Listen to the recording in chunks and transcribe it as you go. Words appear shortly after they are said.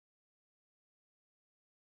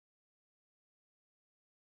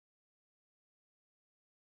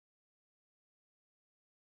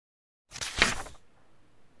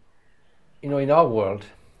in our world,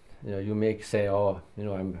 you may say, oh,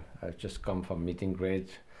 I've just come from meeting great.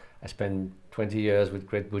 I spent 20 years with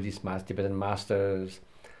great Buddhist Tibetan masters.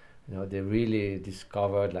 They really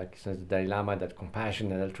discovered, like the Dalai Lama, that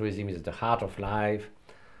compassion and altruism is at the heart of life.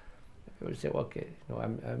 People say, well, okay,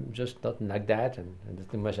 I'm just not like that, and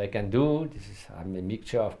there's not much I can do. I'm a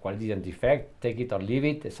mixture of quality and defect. Take it or leave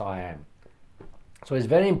it. That's how I am. So it's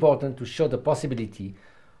very important to show the possibility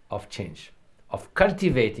of change, of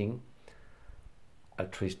cultivating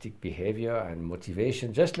altruistic behavior and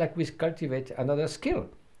motivation, just like we cultivate another skill,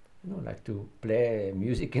 like to play a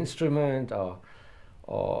music instrument or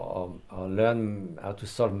learn how to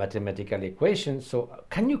solve mathematical equations. So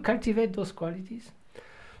can you cultivate those qualities?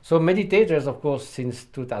 So meditators, of course, since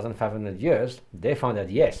 2,500 years, they found that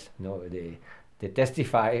yes, they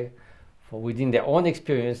testify for within their own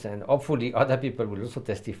experience, and hopefully other people will also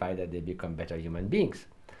testify that they become better human beings.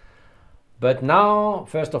 But now,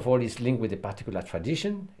 first of all, it's linked with a particular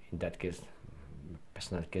tradition, in that case,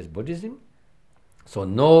 personal case Buddhism. So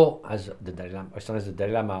no, as the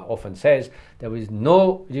Dalai Lama often says, there is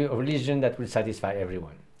no religion that will satisfy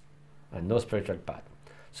everyone, and no spiritual path.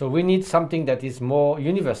 So we need something that is more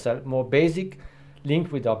universal, more basic,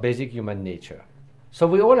 linked with our basic human nature. So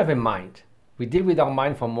we all have a mind. We deal with our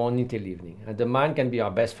mind from morning till evening, and the mind can be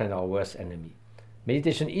our best friend or worst enemy.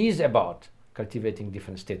 Meditation is about cultivating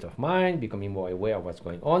different states of mind, becoming more aware of what's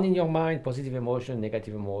going on in your mind, positive emotion,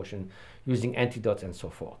 negative emotion, using antidotes and so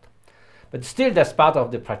forth. But still, that's part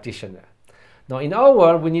of the practitioner. Now, in our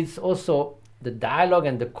world, we need also the dialogue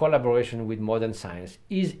and the collaboration with modern science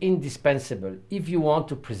is indispensable if you want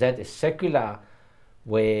to present a secular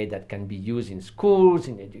way that can be used in schools,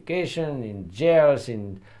 in education, in jails,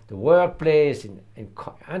 in the workplace, in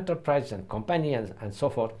enterprise and company and so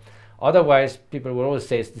forth. Otherwise, people will always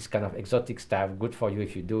say it's this kind of exotic stuff, good for you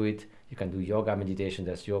if you do it. You can do yoga, meditation,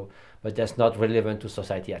 but that's not relevant to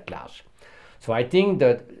society at large. So I think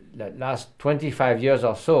that the last 25 years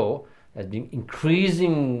or so, there's been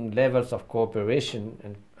increasing levels of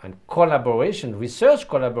cooperation and collaboration, research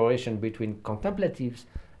collaboration between contemplatives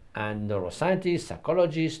and neuroscientists,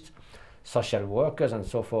 psychologists, social workers, and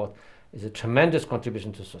so forth, is a tremendous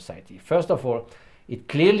contribution to society. First of all, it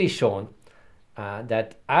clearly shown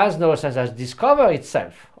that as neuroscience has discovered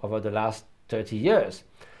itself over the last 30 years,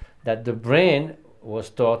 that the brain was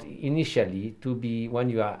thought initially to be, when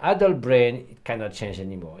you are adult brain, it cannot change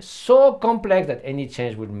anymore. It's so complex that any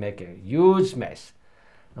change would make a huge mess.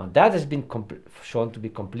 Now that has been shown to be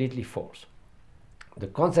completely false. The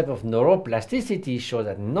concept of neuroplasticity shows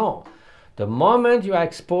that no, the moment you are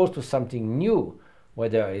exposed to something new,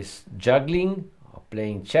 whether it's juggling or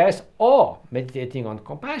playing chess or meditating on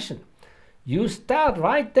compassion, you start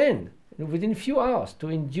right then, within a few hours, to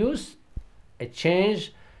induce a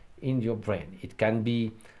change in your brain. It can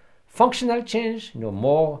be functional change,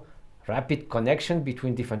 more rapid connection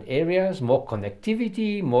between different areas, more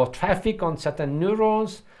connectivity, more traffic on certain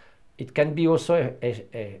neurons. It can be also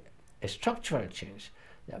a structural change,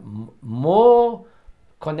 more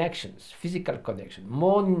connections, physical connection,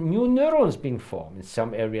 more new neurons being formed in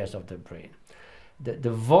some areas of the brain.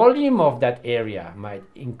 The volume of that area might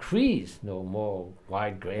increase, more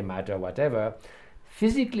white, gray matter, whatever,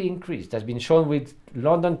 physically increased. That's been shown with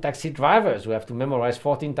London taxi drivers who have to memorize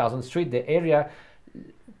 14,000 streets. The area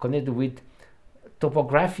connected with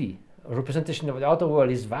topography, representation of the outer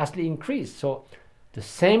world is vastly increased. So the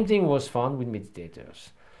same thing was found with meditators.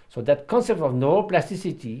 So that concept of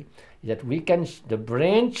neuroplasticity is that the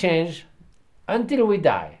brain change until we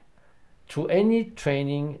die through any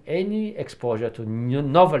training, any exposure to new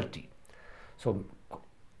novelty. So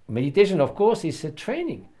meditation, of course, is a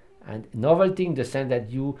training. And novelty in the sense that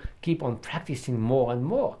you keep on practicing more and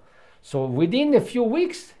more. So within a few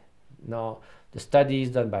weeks, now the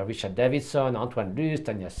studies done by Richard Davidson, Antoine Luce,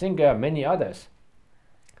 Tanya Singer, many others,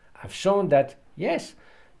 have shown that yes,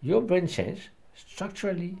 your brain changes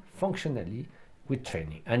structurally, functionally with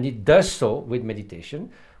training. And it does so with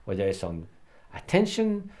meditation, whether it's on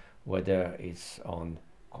attention, whether it's on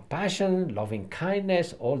compassion, loving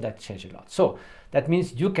kindness, all that changes a lot. So that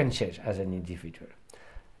means you can change as an individual.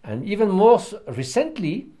 And even more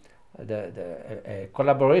recently, the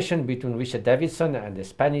collaboration between Richard Davidson and the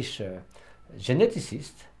Spanish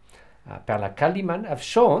geneticist, Perla Kaliman, have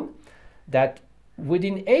shown that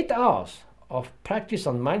within 8 hours of practice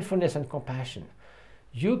on mindfulness and compassion,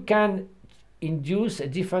 you can induce a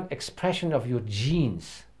different expression of your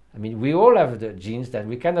genes. I mean, we all have the genes that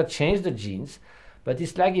we cannot change the genes, but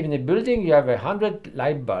it's like if in a building you have 100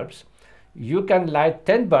 light bulbs, you can light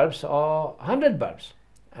 10 bulbs or 100 bulbs.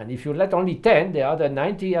 And if you light only 10, the other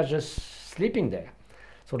 90 are just sleeping there.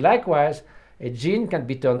 So likewise, a gene can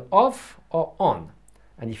be turned off or on.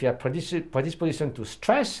 And if you have predisposition to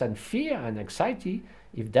stress and fear and anxiety,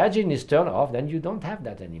 if that gene is turned off, then you don't have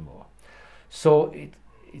that anymore. So it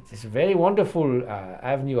is a very wonderful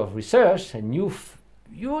avenue of research. A new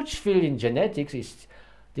huge field in genetics is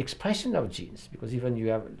the expression of genes, because even you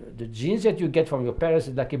have the genes that you get from your parents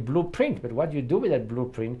is like a blueprint, but what you do with that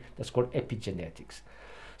blueprint, that's called epigenetics.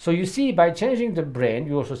 So you see, by changing the brain,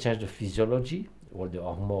 you also change the physiology, all the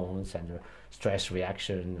hormones and the stress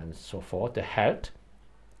reaction and so forth, the health.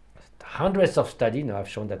 Hundreds of studies now have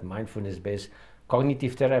shown that mindfulness-based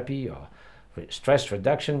cognitive therapy or stress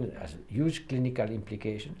reduction has a huge clinical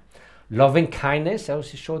implication. Loving kindness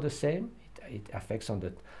also show the same. It affects on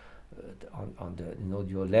the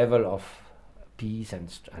your level of peace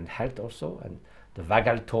and health also, and the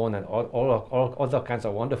vagal tone and all other kinds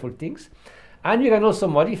of wonderful things. And you can also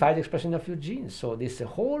modify the expression of your genes. So this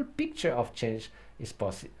whole picture of change is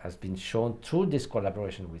has been shown through this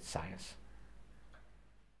collaboration with science.